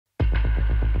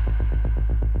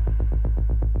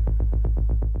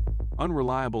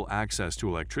Unreliable access to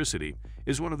electricity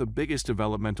is one of the biggest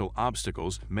developmental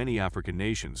obstacles many African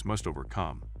nations must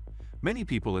overcome. Many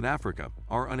people in Africa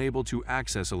are unable to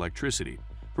access electricity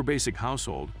for basic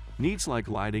household needs like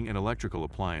lighting and electrical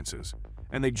appliances,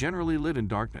 and they generally live in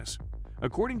darkness.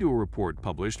 According to a report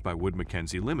published by Wood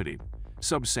Mackenzie Ltd,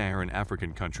 Sub-Saharan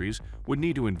African countries would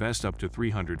need to invest up to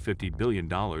 $350 billion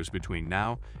between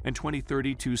now and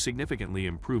 2030 to significantly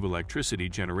improve electricity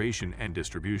generation and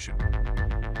distribution.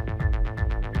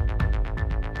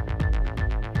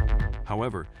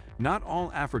 However, not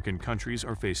all African countries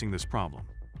are facing this problem.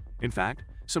 In fact,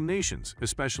 some nations,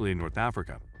 especially in North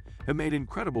Africa, have made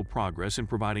incredible progress in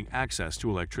providing access to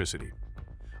electricity.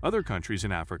 Other countries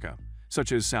in Africa,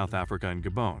 such as South Africa and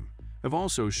Gabon, have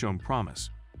also shown promise.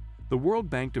 The World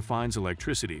Bank defines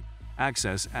electricity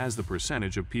access as the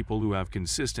percentage of people who have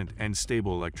consistent and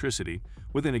stable electricity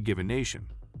within a given nation.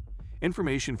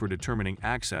 Information for determining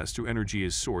access to energy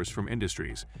is sourced from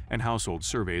industries and household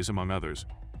surveys, among others.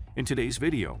 In today's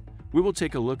video, we will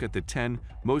take a look at the 10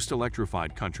 most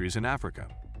electrified countries in Africa.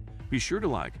 Be sure to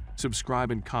like, subscribe,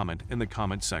 and comment in the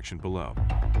comment section below.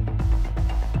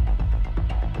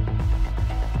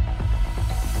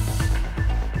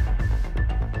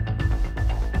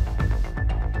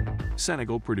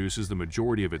 Senegal produces the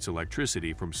majority of its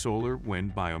electricity from solar,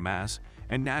 wind, biomass,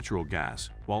 and natural gas,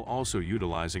 while also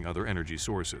utilizing other energy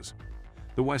sources.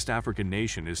 The West African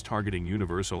nation is targeting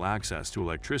universal access to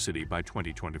electricity by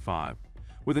 2025,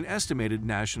 with an estimated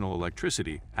national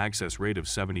electricity access rate of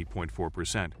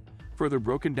 70.4%, further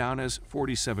broken down as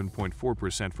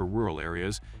 47.4% for rural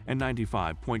areas and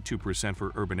 95.2%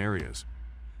 for urban areas.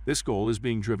 This goal is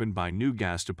being driven by new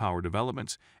gas-to-power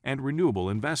developments and renewable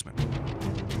investment.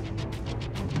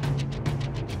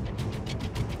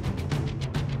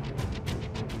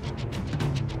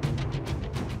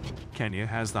 Kenya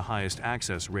has the highest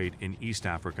access rate in East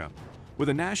Africa, with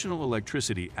a national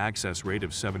electricity access rate of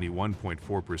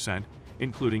 71.4%,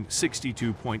 including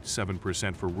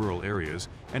 62.7% for rural areas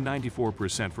and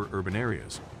 94% for urban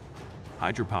areas.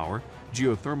 Hydropower,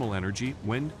 geothermal energy,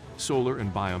 wind, solar,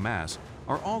 and biomass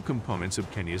are all components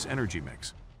of Kenya's energy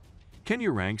mix.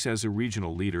 Kenya ranks as a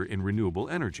regional leader in renewable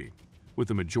energy, with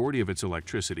the majority of its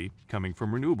electricity coming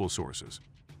from renewable sources.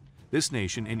 This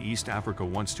nation in East Africa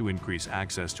wants to increase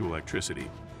access to electricity,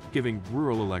 giving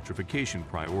rural electrification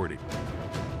priority.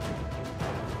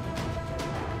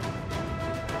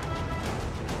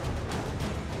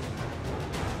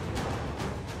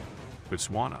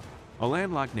 Botswana, a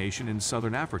landlocked nation in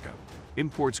southern Africa,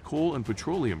 imports coal and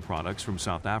petroleum products from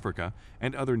South Africa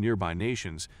and other nearby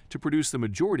nations to produce the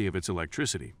majority of its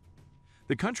electricity.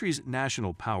 The country's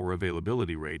national power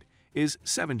availability rate is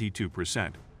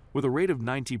 72%, with a rate of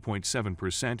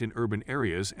 90.7% in urban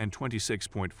areas and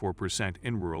 26.4%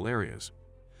 in rural areas.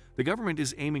 The government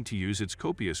is aiming to use its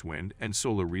copious wind and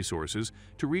solar resources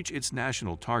to reach its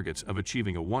national targets of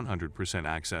achieving a 100%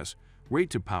 access rate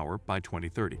to power by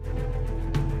 2030.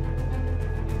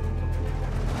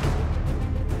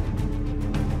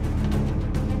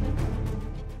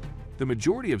 The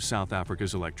majority of South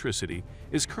Africa's electricity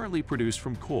is currently produced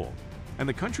from coal, and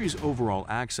the country's overall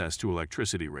access to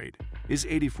electricity rate is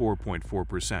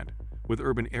 84.4%, with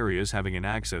urban areas having an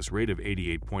access rate of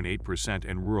 88.8%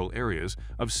 and rural areas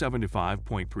of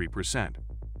 75.3%.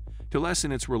 To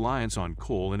lessen its reliance on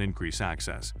coal and increase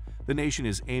access, the nation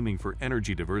is aiming for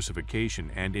energy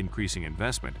diversification and increasing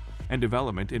investment and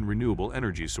development in renewable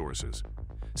energy sources.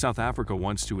 South Africa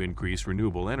wants to increase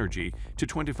renewable energy to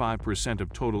 25%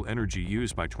 of total energy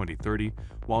use by 2030,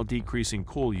 while decreasing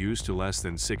coal use to less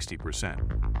than 60%.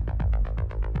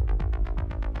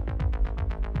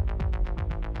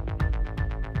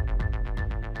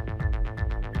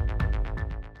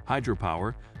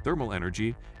 Hydropower, thermal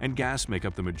energy, and gas make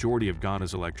up the majority of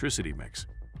Ghana's electricity mix.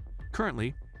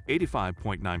 Currently,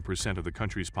 85.9% of the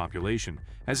country's population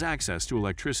has access to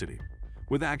electricity,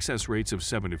 with access rates of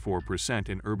 74%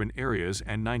 in urban areas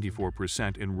and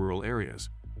 94% in rural areas.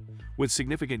 With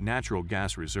significant natural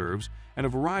gas reserves and a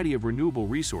variety of renewable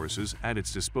resources at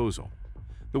its disposal,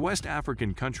 the West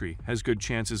African country has good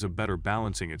chances of better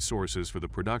balancing its sources for the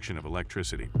production of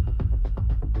electricity.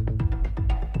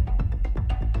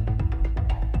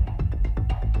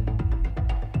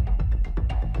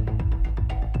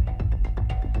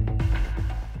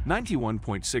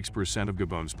 (91.6% of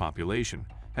Gabon's population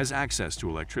has access to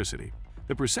electricity.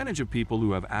 The percentage of people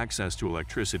who have access to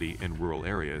electricity in rural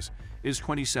areas is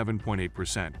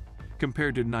 27.8%,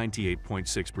 compared to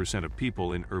 98.6% of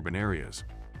people in urban areas.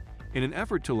 In an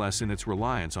effort to lessen its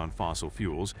reliance on fossil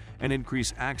fuels and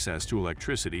increase access to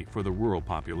electricity for the rural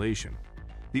population,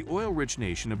 the oil-rich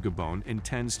nation of Gabon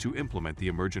intends to implement the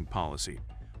emergent policy,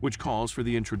 which calls for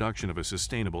the introduction of a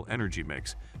sustainable energy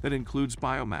mix that includes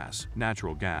biomass,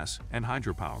 natural gas, and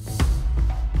hydropower.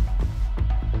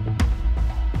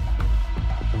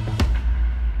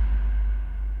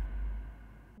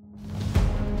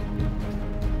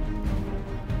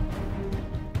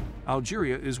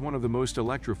 Algeria is one of the most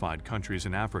electrified countries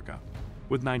in Africa,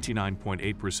 with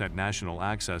 99.8% national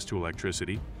access to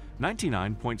electricity,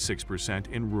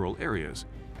 99.6% in rural areas,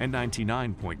 and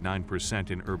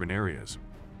 99.9% in urban areas.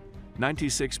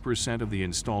 96% of the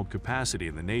installed capacity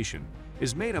in the nation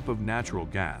is made up of natural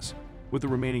gas, with the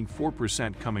remaining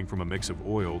 4% coming from a mix of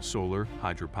oil, solar,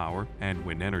 hydropower, and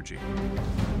wind energy.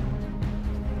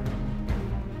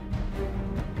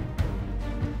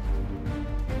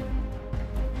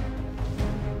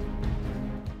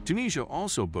 Tunisia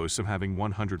also boasts of having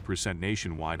 100%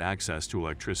 nationwide access to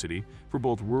electricity for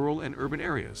both rural and urban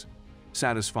areas,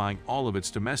 satisfying all of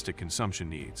its domestic consumption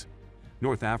needs.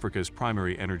 North Africa's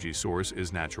primary energy source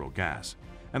is natural gas,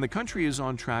 and the country is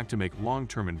on track to make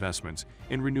long-term investments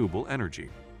in renewable energy,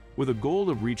 with a goal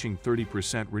of reaching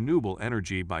 30% renewable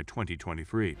energy by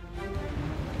 2023.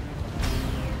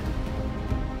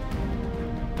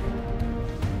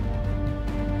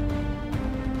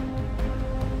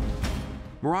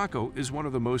 Morocco is one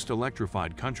of the most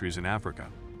electrified countries in Africa,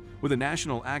 with a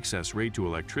national access rate to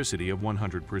electricity of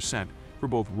 100% for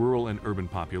both rural and urban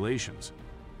populations.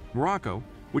 Morocco,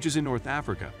 which is in North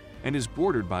Africa and is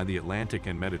bordered by the Atlantic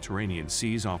and Mediterranean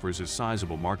seas, offers a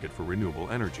sizable market for renewable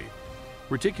energy,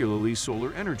 particularly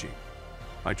solar energy.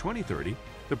 By 2030,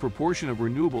 the proportion of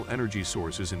renewable energy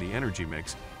sources in the energy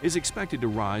mix is expected to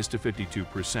rise to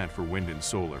 52% for wind and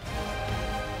solar.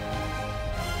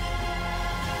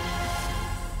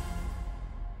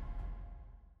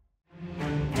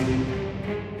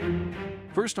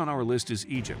 First on our list is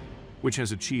Egypt, which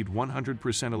has achieved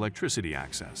 100% electricity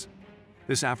access.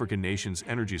 This African nation's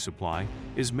energy supply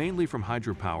is mainly from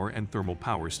hydropower and thermal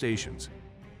power stations.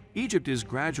 Egypt is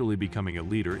gradually becoming a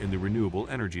leader in the renewable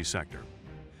energy sector.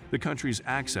 The country's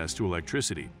access to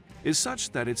electricity is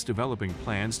such that it's developing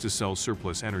plans to sell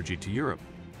surplus energy to Europe,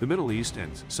 the Middle East,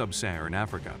 and Sub-Saharan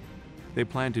Africa. They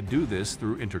plan to do this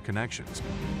through interconnections.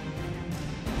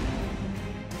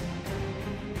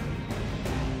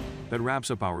 That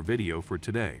wraps up our video for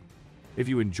today. If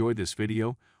you enjoyed this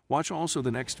video, watch also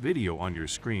the next video on your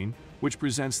screen, which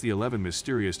presents the 11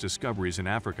 mysterious discoveries in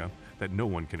Africa that no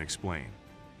one can explain.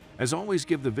 As always,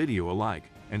 give the video a like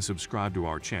and subscribe to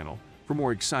our channel for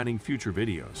more exciting future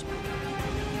videos.